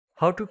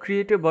How to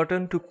create a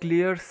button to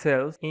clear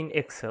cells in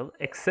Excel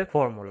except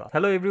formula.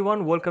 Hello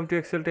everyone, welcome to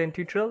Excel 10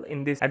 tutorial.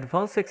 In this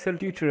advanced Excel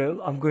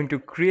tutorial, I'm going to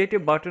create a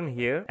button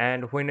here,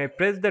 and when I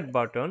press that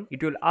button,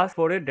 it will ask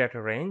for a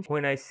data range.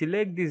 When I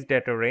select this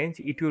data range,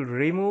 it will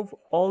remove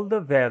all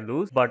the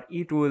values, but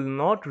it will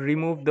not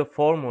remove the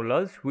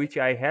formulas which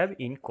I have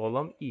in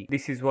column E.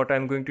 This is what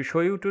I'm going to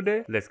show you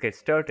today. Let's get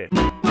started.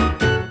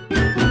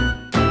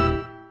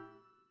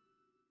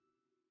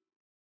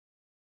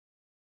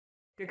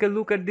 Take a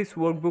look at this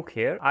workbook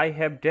here. I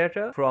have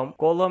data from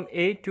column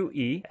A to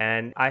E,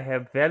 and I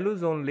have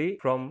values only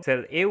from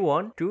cell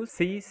A1 to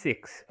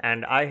C6,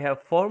 and I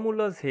have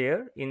formulas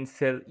here in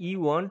cell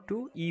E1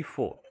 to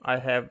E4. I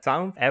have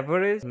sum,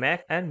 average,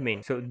 max and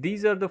min. So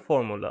these are the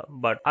formula,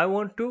 but I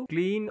want to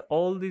clean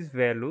all these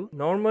values.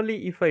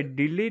 Normally if I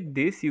delete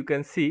this, you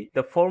can see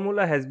the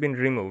formula has been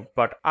removed,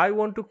 but I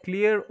want to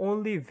clear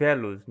only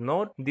values,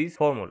 not these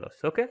formulas.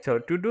 Okay, so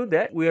to do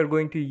that, we are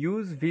going to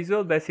use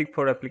Visual Basic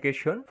for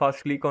application.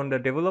 First, click on the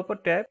developer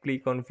tab,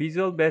 click on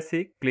Visual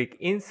Basic, click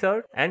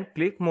insert and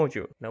click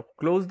module. Now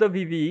close the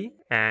VBE,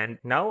 and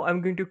now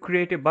I'm going to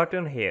create a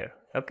button here.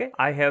 Okay,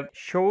 I have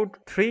showed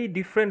 3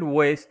 different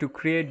ways to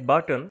create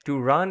button to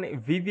run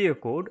VBA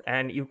code,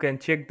 and you can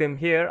check them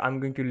here. I'm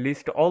going to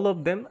list all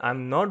of them.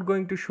 I'm not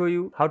going to show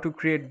you how to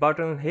create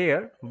button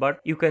here, but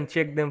you can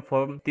check them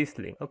from this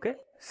link. Okay,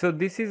 so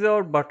this is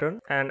our button,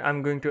 and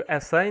I'm going to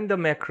assign the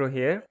macro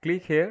here.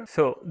 Click here.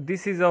 So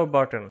this is our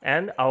button,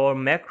 and our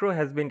macro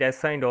has been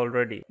assigned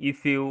already.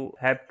 If you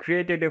have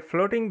created a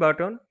floating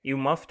button, you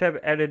must have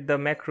added the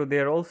macro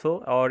there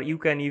also, or you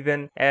can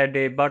even add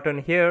a button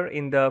here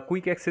in the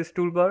quick access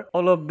toolbar.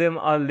 All of them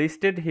are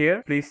listed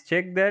here. Please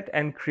check that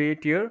and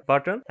create your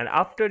button, and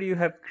after you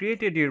have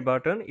created your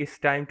button, it's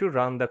time to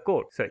run the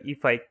code. So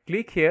if I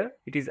click here,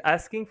 it is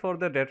asking for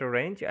the data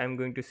range. I'm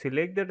going to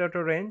select the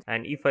data range,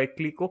 and if I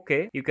click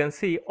OK, you can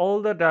see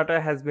all the data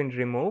has been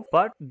removed,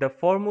 but the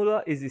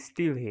formula is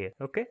still here.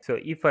 Okay, so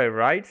if I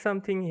write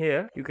something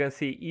here, you can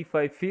see if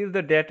I fill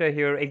the data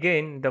here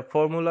again, the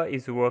formula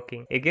is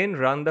working. Again,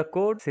 run the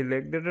code,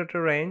 select the data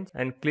range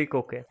and click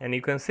OK, and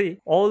you can see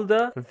all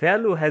the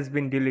value has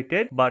been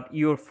deleted, but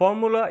your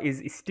formula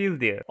is still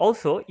there.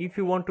 Also, if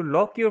you want to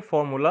lock your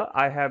formula,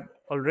 I have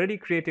already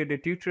created a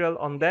tutorial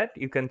on that.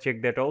 You can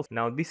check that also.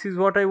 Now this is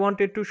what I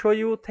wanted to show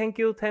you. Thank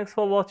you, thanks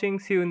for watching.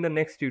 See you in the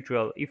next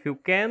tutorial. If you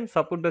can,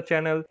 support the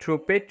channel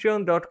through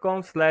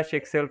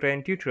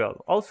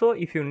patreon.com/excel10tutorial. Also,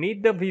 if you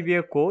need the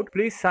VBA code,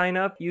 please sign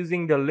up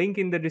using the link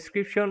in the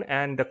description,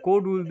 and the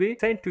code will be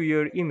sent to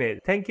your email.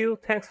 Thank you,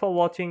 thanks for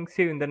watching.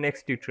 See you in the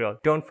next tutorial.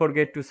 Don't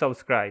forget to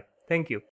subscribe. Thank you.